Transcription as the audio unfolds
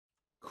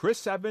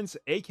Chris Evans,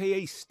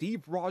 aka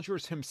Steve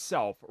Rogers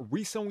himself,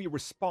 recently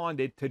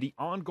responded to the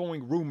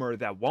ongoing rumor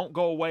that won't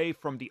go away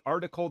from the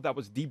article that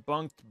was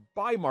debunked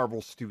by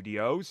Marvel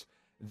Studios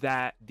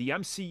that the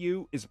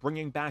MCU is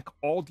bringing back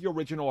all the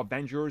original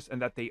Avengers and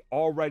that they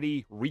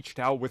already reached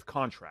out with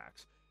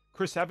contracts.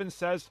 Chris Evans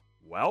says,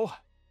 well,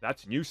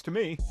 that's news to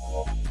me.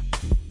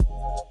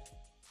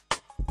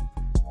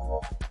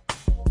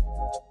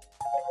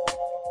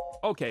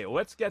 Okay,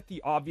 let's get the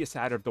obvious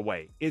out of the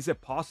way. Is it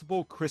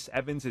possible Chris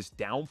Evans is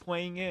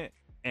downplaying it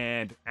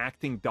and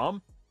acting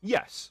dumb?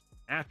 Yes,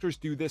 actors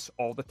do this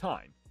all the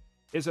time.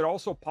 Is it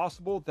also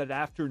possible that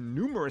after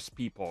numerous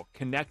people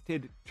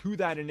connected to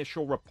that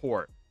initial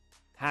report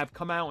have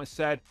come out and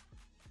said,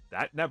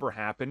 that never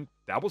happened,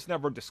 that was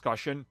never a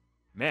discussion,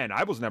 man,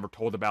 I was never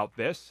told about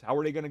this, how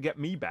are they going to get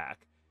me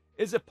back?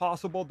 Is it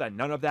possible that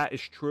none of that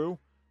is true?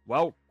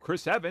 Well,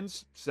 Chris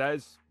Evans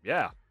says,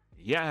 yeah,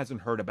 he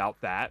hasn't heard about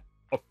that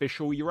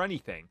officially or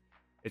anything.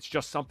 It's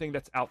just something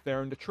that's out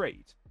there in the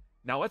trades.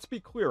 Now let's be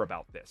clear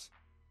about this.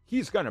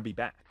 He's gonna be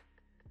back.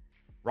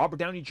 Robert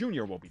Downey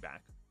Jr. will be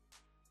back.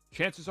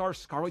 Chances are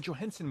Scarlett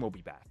Johansson will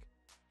be back.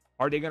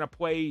 Are they gonna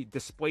play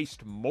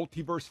displaced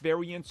multiverse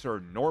variants or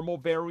normal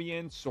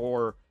variants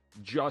or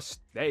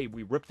just, hey,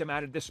 we ripped them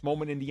out of this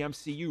moment in the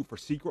MCU for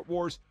Secret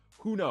Wars?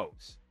 Who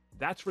knows?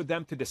 That's for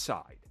them to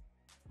decide.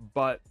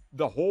 But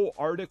the whole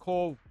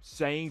article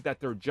saying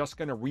that they're just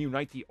going to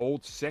reunite the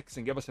old six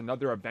and give us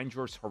another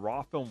Avengers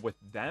hurrah film with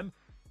them,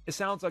 it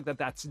sounds like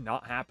that's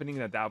not happening,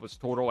 that was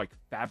total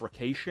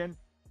fabrication,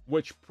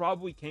 which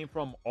probably came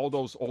from all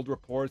those old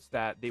reports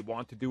that they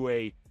want to do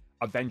a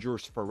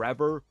Avengers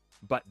Forever,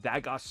 but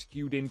that got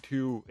skewed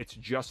into it's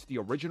just the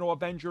original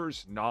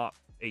Avengers, not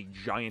a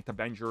giant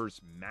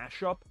Avengers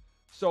mashup.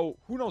 So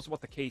who knows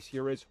what the case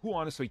here is? Who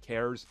honestly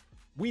cares?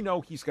 We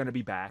know he's going to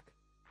be back.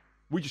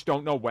 We just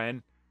don't know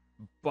when.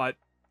 But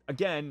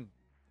again,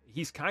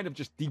 he's kind of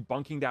just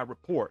debunking that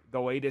report,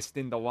 the latest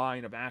in the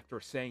line of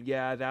actors saying,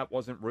 yeah, that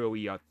wasn't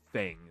really a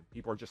thing.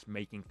 People are just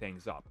making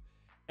things up.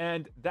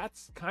 And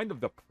that's kind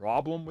of the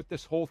problem with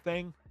this whole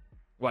thing.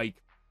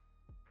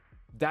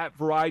 That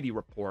Variety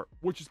report,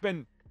 which has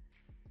been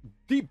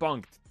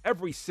debunked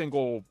every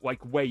single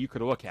way you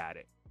could look at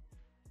it,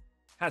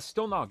 has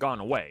still not gone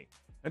away.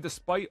 And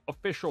despite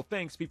official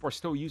things, people are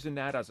still using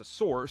that as a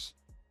source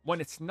when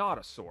it's not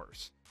a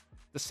source.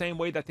 The same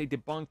way that they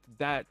debunked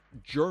that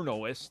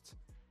journalist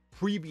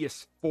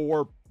previous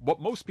for what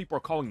most people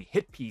are calling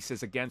hit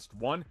pieces against,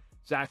 one,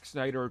 Zack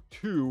Snyder,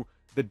 two,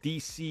 the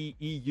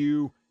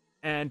DCEU,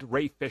 and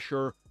Ray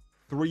Fisher,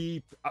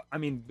 three,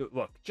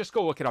 look, just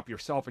go look it up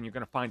yourself and you're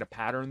going to find a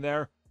pattern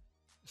there.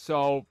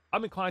 So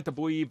I'm inclined to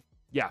believe,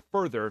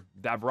 further,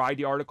 that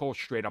Variety article is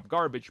straight up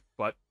garbage,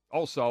 but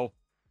also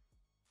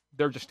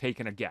they're just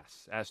taking a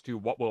guess as to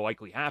what will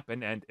likely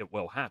happen, and it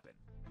will happen.